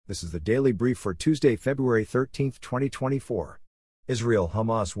This is the Daily Brief for Tuesday, February 13, 2024.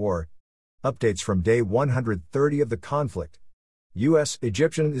 Israel-Hamas war. Updates from day 130 of the conflict. U.S.,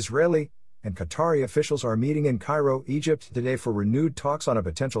 Egyptian, Israeli, and Qatari officials are meeting in Cairo, Egypt today for renewed talks on a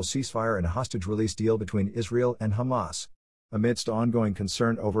potential ceasefire and hostage release deal between Israel and Hamas. Amidst ongoing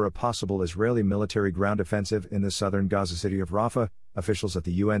concern over a possible Israeli military ground offensive in the southern Gaza city of Rafah, officials at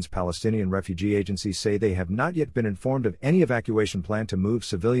the UN's Palestinian Refugee Agency say they have not yet been informed of any evacuation plan to move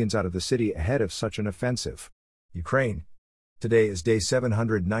civilians out of the city ahead of such an offensive. Ukraine. Today is day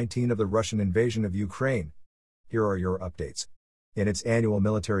 719 of the Russian invasion of Ukraine. Here are your updates. In its annual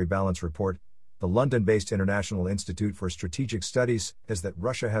military balance report, the London-based International Institute for Strategic Studies says that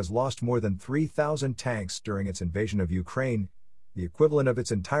Russia has lost more than 3,000 tanks during its invasion of Ukraine, the equivalent of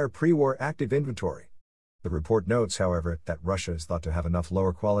its entire pre-war active inventory. The report notes, however, that Russia is thought to have enough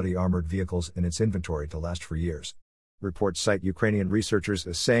lower-quality armored vehicles in its inventory to last for years. Reports cite Ukrainian researchers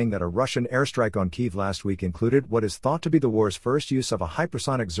as saying that a Russian airstrike on Kyiv last week included what is thought to be the war's first use of a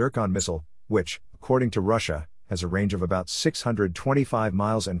hypersonic Zircon missile, which, according to Russia, has a range of about 625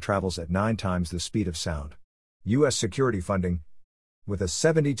 miles and travels at 9 times the speed of sound. U.S. security funding. With a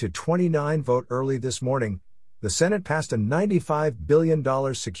 70-29 vote early this morning, the Senate passed a $95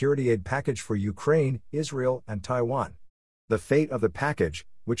 billion security aid package for Ukraine, Israel, and Taiwan. The fate of the package,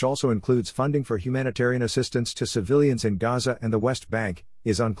 which also includes funding for humanitarian assistance to civilians in Gaza and the West Bank,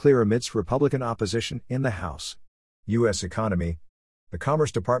 is unclear amidst Republican opposition in the House. U.S. economy. The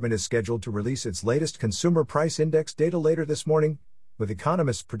Commerce Department is scheduled to release its latest Consumer Price Index data later this morning, with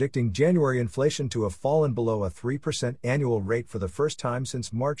economists predicting January inflation to have fallen below a 3% annual rate for the first time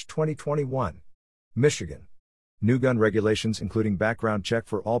since March 2021. Michigan. New gun regulations including background check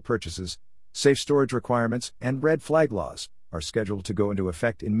for all purchases, safe storage requirements, and red flag laws are scheduled to go into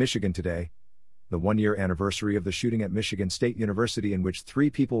effect in Michigan today, the one-year anniversary of the shooting at Michigan State University in which 3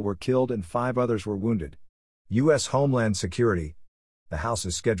 people were killed and 5 others were wounded. U.S. Homeland Security. The House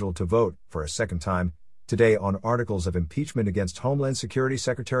is scheduled to vote, for a second time, today on articles of impeachment against Homeland Security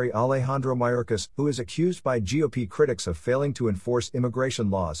Secretary Alejandro Mayorkas, who is accused by GOP critics of failing to enforce immigration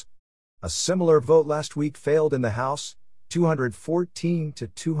laws. A similar vote last week failed in the House, 214 to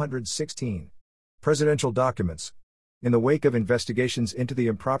 216. Presidential documents. In the wake of investigations into the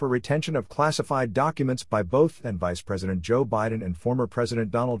improper retention of classified documents by both then Vice President Joe Biden and former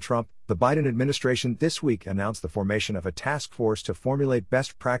President Donald Trump, the Biden administration this week announced the formation of a task force to formulate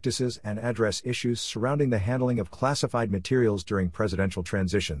best practices and address issues surrounding the handling of classified materials during presidential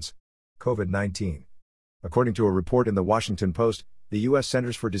transitions. COVID-19. According to a report in the Washington Post, the U.S.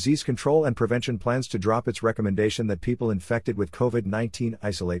 Centers for Disease Control and Prevention plans to drop its recommendation that people infected with COVID-19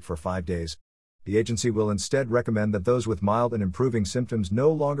 isolate for 5 days. The agency will instead recommend that those with mild and improving symptoms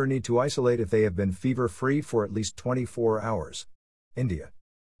no longer need to isolate if they have been fever-free for at least 24 hours. India.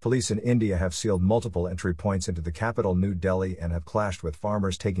 Police in India have sealed multiple entry points into the capital New Delhi and have clashed with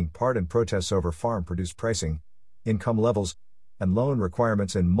farmers taking part in protests over farm-produced pricing, income levels, and loan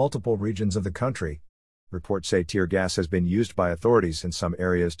requirements in multiple regions of the country. Reports say tear gas has been used by authorities in some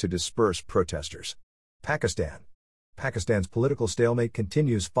areas to disperse protesters. Pakistan. Pakistan's political stalemate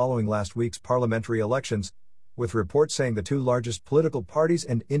continues following last week's parliamentary elections, with reports saying the 2 largest political parties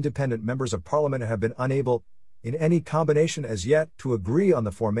and independent members of parliament have been unable, in any combination as yet, to agree on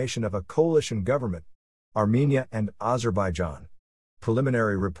the formation of a coalition government. Armenia and Azerbaijan.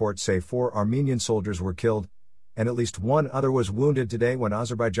 Preliminary reports say 4 Armenian soldiers were killed, and at least 1 other was wounded today when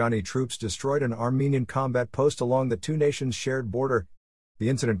Azerbaijani troops destroyed an Armenian combat post along the 2 nations' shared border. The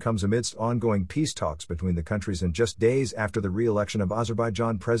incident comes amidst ongoing peace talks between the countries and just days after the re-election of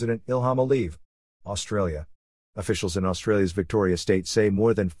Azerbaijan President Ilham Aliyev. Australia. Officials in Australia's Victoria state say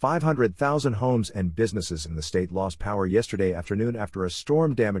more than 500,000 homes and businesses in the state lost power yesterday afternoon after a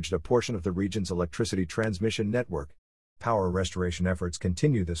storm damaged a portion of the region's electricity transmission network. Power restoration efforts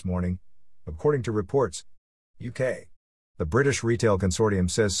continue this morning, according to reports. UK. The British Retail Consortium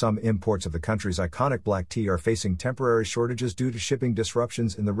says some imports of the country's iconic black tea are facing temporary shortages due to shipping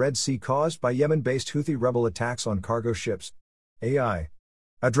disruptions in the Red Sea caused by Yemen-based Houthi rebel attacks on cargo ships. AI.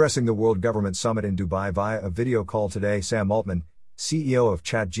 Addressing the World Government Summit in Dubai via a video call today, Sam Altman, CEO of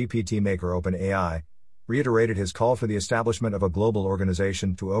ChatGPT maker OpenAI, reiterated his call for the establishment of a global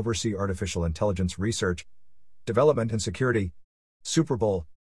organization to oversee artificial intelligence research, development and security. Super Bowl.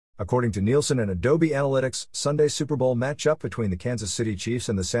 According to Nielsen and Adobe Analytics, Sunday's Super Bowl matchup between the Kansas City Chiefs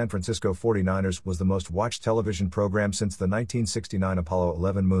and the San Francisco 49ers was the most watched television program since the 1969 Apollo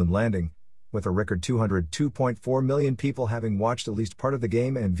 11 moon landing, with a record 202.4 million people having watched at least part of the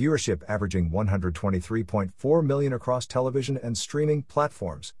game and viewership averaging 123.4 million across television and streaming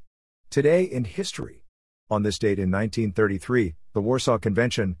platforms. Today in history. On this date in 1933, the Warsaw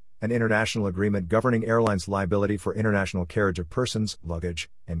Convention, an international agreement governing airlines' liability for international carriage of persons, luggage,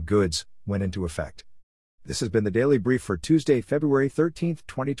 and goods, went into effect. This has been the Daily Brief for Tuesday, February 13,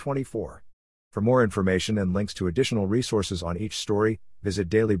 2024. For more information and links to additional resources on each story, visit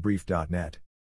dailybrief.net.